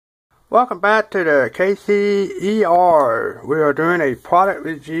Welcome back to the KCER. We are doing a product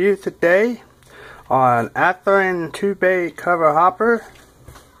review today on Athearn 2-bay cover hopper.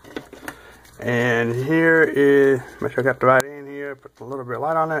 And here is, make sure I got the right in here, put a little bit of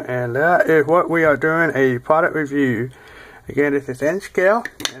light on it, and that is what we are doing, a product review. Again, this is N scale.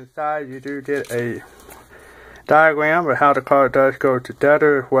 Inside you do get a diagram of how the car does go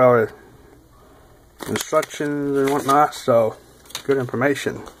together, as well as instructions and whatnot, so good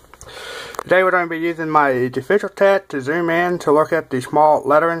information. Today we're going to be using my digital test to zoom in to look at the small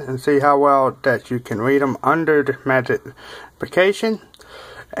lettering and see how well that you can read them under the magnification.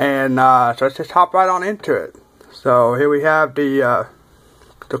 And so let's just hop right on into it. So here we have the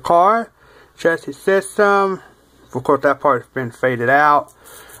car, chassis system. Of course that part has been faded out.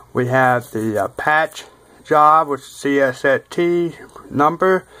 We have the patch job with CST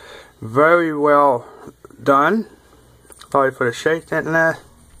number. Very well done. Sorry for the shake in there.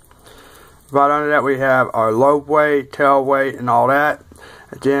 Right under that we have our load weight, tail weight, and all that.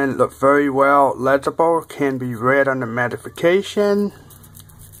 Again, look very well legible. Can be read under magnification.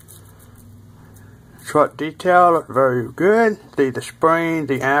 Truck detail look very good. See the spring,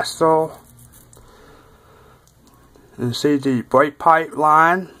 the axle. And see the brake pipe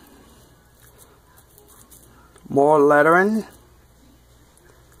line. More lettering.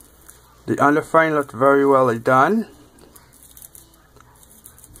 The underframe looks very well done.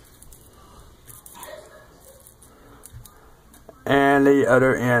 And the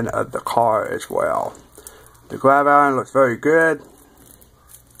other end of the car as well. The grab iron looks very good.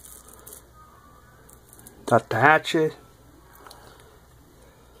 Got the hatchet.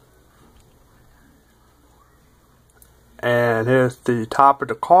 And here's the top of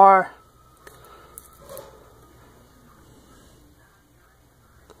the car.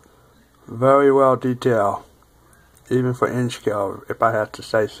 Very well detailed, even for inch scale, if I have to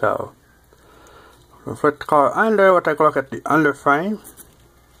say so. We'll put the car under, we'll take a look at the underframe.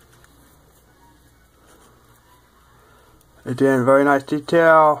 Again, very nice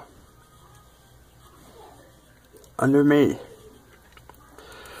detail under me.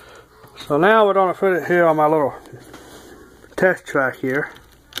 So now we're going to put it here on my little test track here.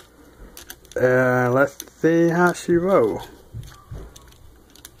 And let's see how she rolls.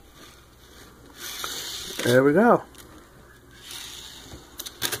 There we go.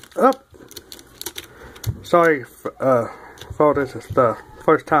 Up. Sorry for this is the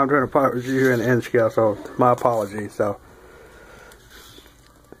first time doing a product review in N scale, so my apologies. So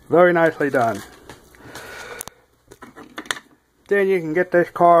very nicely done. Then you can get this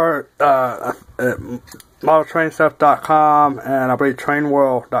car at modeltrainstuff.com, and I believe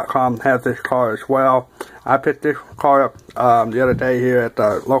trainworld.com has this car as well. I picked this car up the other day here at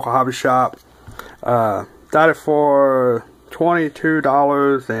the local hobby shop. Got it for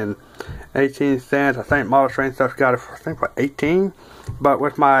 $22.18. I think Model Train Stuff got it for, for $18. But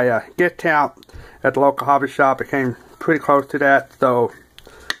with my gift count at the local hobby shop, it came pretty close to that. So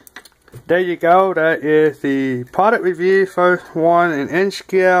there you go. That is the product review, first one in N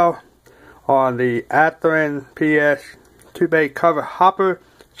scale on the Athearn PS 2-bay cover hopper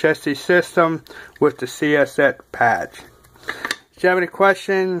chassis system with the CST patch. If you have any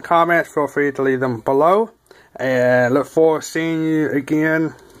questions, comments, feel free to leave them below. And look forward to seeing you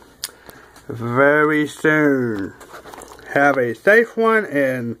again very soon. Have a safe one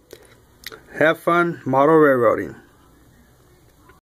and have fun model railroading.